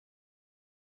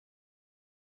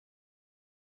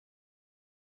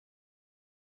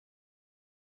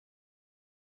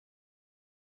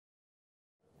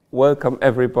welcome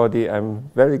everybody.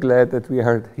 I'm very glad that we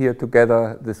are here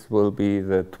together. This will be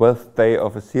the 12th day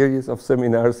of a series of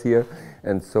seminars here,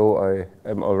 and so I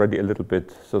am already a little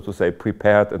bit, so to say,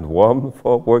 prepared and warm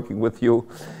for working with you.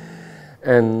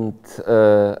 And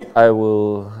I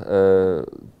will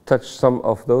touch some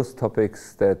of those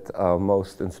topics that are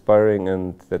most inspiring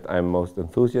and that I'm most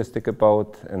enthusiastic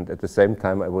about, and at the same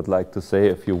time I would like to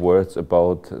say a few words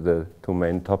about the two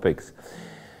main topics.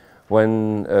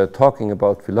 When talking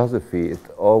about philosophy, it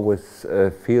always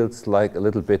feels like a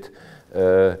little bit,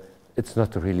 it's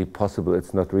not really possible,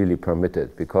 it's not really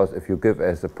permitted, because if you give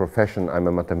as a profession, I'm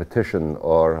a mathematician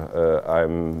or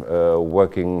I'm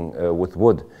working with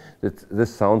wood,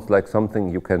 this sounds like something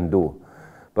you can do.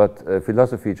 But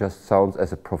philosophy just sounds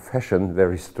as a profession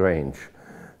very strange.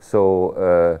 So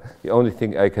the only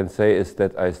thing I can say is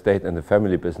that I stayed in the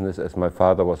family business, as my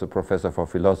father was a professor for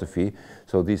philosophy.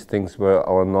 So these things were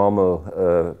our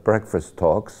normal breakfast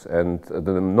talks and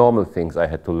the normal things I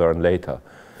had to learn later.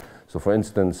 So for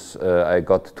instance, I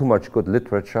got too much good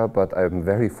literature, but I'm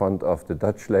very fond of the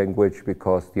Dutch language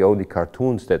because the only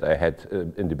cartoons that I had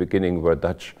in the beginning were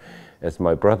Dutch, as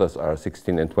my brothers are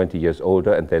 16 and 20 years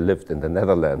older and they lived in the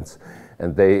Netherlands.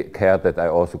 And they cared that I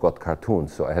also got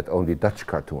cartoons, so I had only Dutch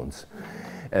cartoons.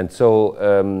 And so,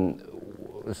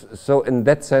 so in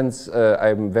that sense,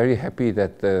 I'm very happy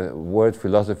that the word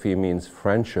philosophy means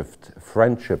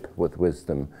friendship with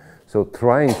wisdom. So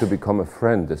trying to become a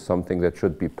friend is something that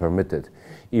should be permitted,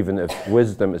 even if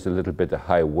wisdom is a little bit a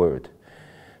high word.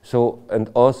 So, and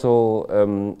also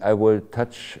I will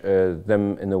touch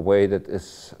them in a way that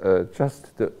is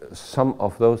just some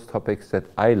of those topics that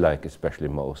I like especially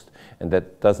most. And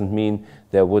that doesn't mean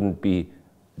there wouldn't be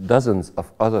dozens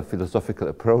of other philosophical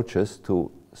approaches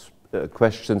to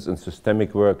questions in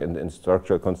systemic work and in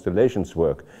structural constellations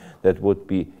work that would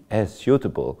be as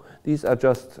suitable. These are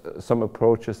just some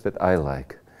approaches that I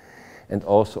like. And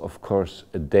also, of course,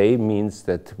 a day means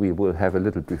that we will have a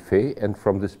little buffet, and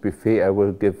from this buffet I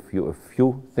will give you a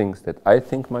few things that I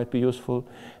think might be useful,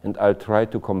 and I'll try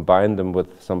to combine them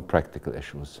with some practical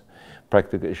issues.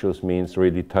 Practical issues means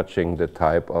really touching the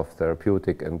type of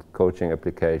therapeutic and coaching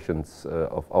applications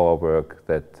of our work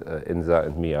that Inza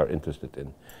and me are interested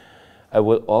in. I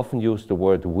will often use the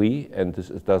word we, and this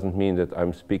doesn't mean that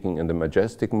I'm speaking in the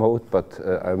majestic mode, but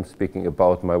I'm speaking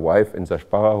about my wife, Inza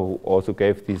Sparra, who also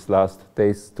gave these last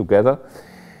days together.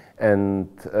 And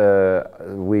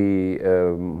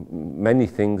many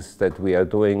things that we are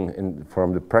doing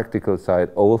from the practical side,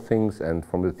 all things, and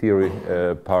from the theory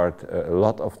part, a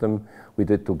lot of them we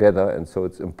did together. And so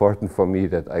it's important for me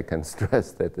that I can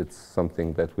stress that it's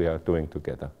something that we are doing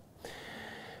together.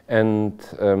 And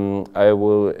I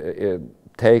will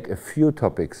take a few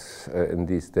topics in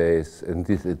these days. In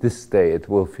this day, it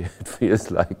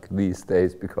feels like these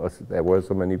days because there were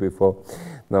so many before.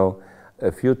 Now,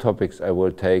 a few topics I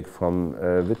will take from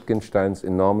Wittgenstein's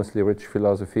enormously rich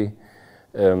philosophy.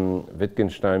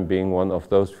 Wittgenstein being one of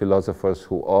those philosophers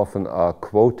who often are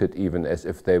quoted even as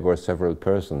if they were several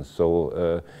persons.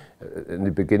 So in the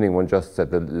beginning one just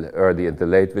said the early and the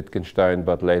late Wittgenstein,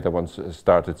 but later one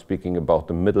started speaking about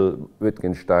the middle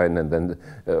Wittgenstein, and then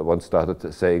one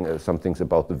started saying some things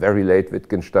about the very late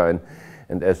Wittgenstein.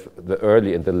 And as the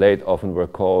early and the late often were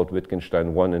called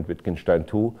Wittgenstein 1 and Wittgenstein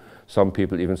 2, some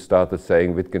people even started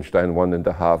saying Wittgenstein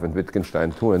 1.5 and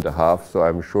Wittgenstein 2.5, so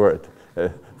I'm sure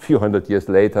a few hundred years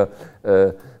later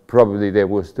probably they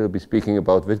will still be speaking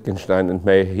about Wittgenstein and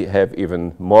may have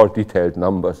even more detailed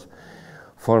numbers.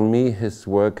 For me, his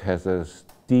work has a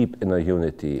deep inner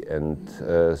unity, and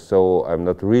so I'm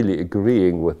not really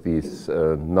agreeing with these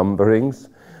numberings.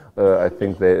 I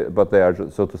think they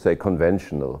are, so to say,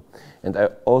 conventional. And I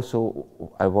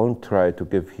won't try to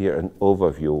give here an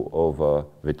overview over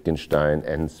Wittgenstein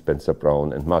and Spencer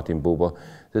Brown and Martin Buber.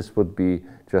 This would be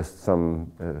just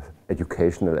some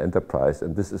educational enterprise,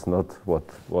 and this is not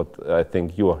what I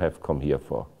think you have come here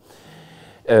for.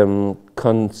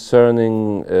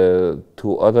 Concerning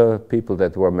two other people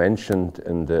that were mentioned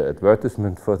in the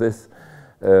advertisement for this,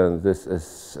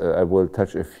 I will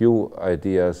touch a few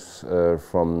ideas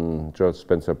from George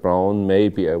Spencer Brown.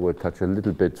 Maybe I will touch a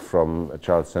little bit from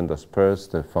Charles Sanders Peirce,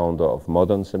 the founder of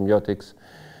modern semiotics.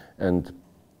 And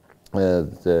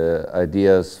the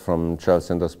ideas from Charles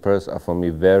Sanders Peirce are for me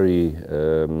very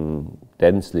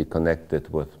densely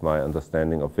connected with my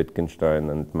understanding of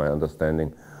Wittgenstein and my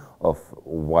understanding of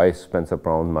why Spencer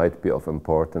Brown might be of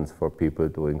importance for people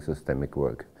doing systemic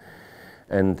work.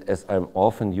 And as I'm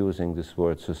often using this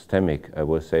word systemic, I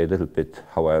will say a little bit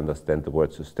how I understand the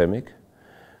word systemic,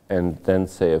 and then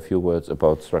say a few words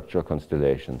about structural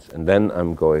constellations. And then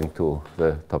I'm going to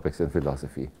the topics in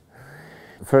philosophy.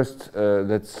 first,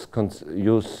 let's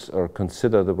use or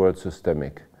consider the word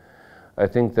systemic. I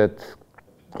think that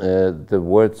the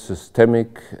word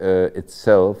systemic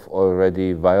itself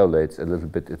already violates a little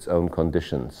bit its own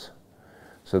conditions.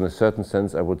 So in a certain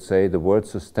sense, I would say the word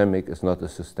systemic is not a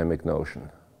systemic notion.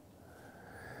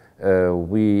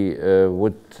 We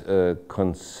would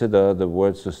consider the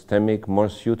word systemic more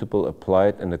suitable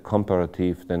applied in a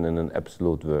comparative than in an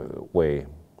absolute way.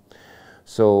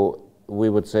 So we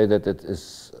would say that it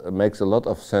makes a lot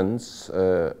of sense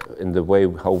in the way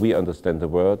how we understand the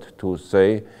word to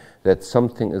say that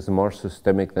something is more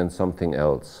systemic than something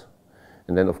else.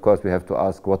 And then of course we have to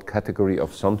ask what category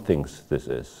of somethings this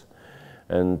is.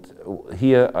 And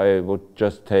here I would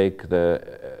just take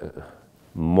the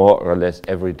more or less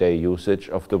everyday usage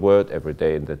of the word,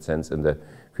 everyday in that sense in the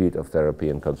field of therapy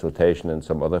and consultation and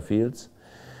some other fields.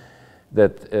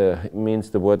 That means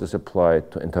the word is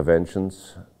applied to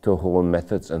interventions, to whole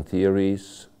methods and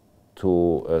theories,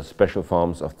 to special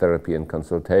forms of therapy and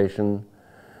consultation,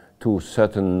 to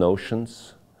certain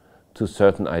notions, to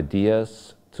certain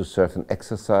ideas, to certain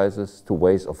exercises, to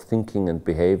ways of thinking and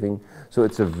behaving. So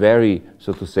it's a very,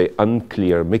 so to say,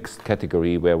 unclear, mixed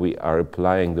category where we are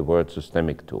applying the word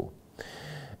systemic to.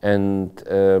 And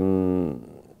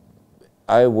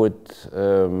I would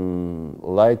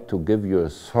like to give you a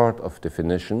sort of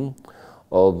definition,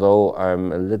 although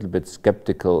I'm a little bit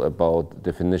skeptical about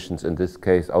definitions in this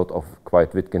case out of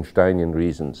quite Wittgensteinian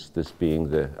reasons, this being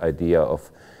the idea of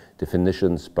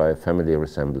definitions by family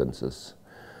resemblances.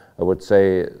 I would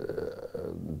say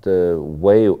the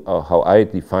way how I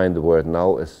define the word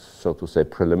now is, so to say,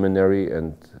 preliminary,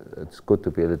 and it's good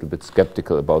to be a little bit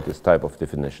skeptical about this type of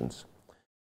definitions.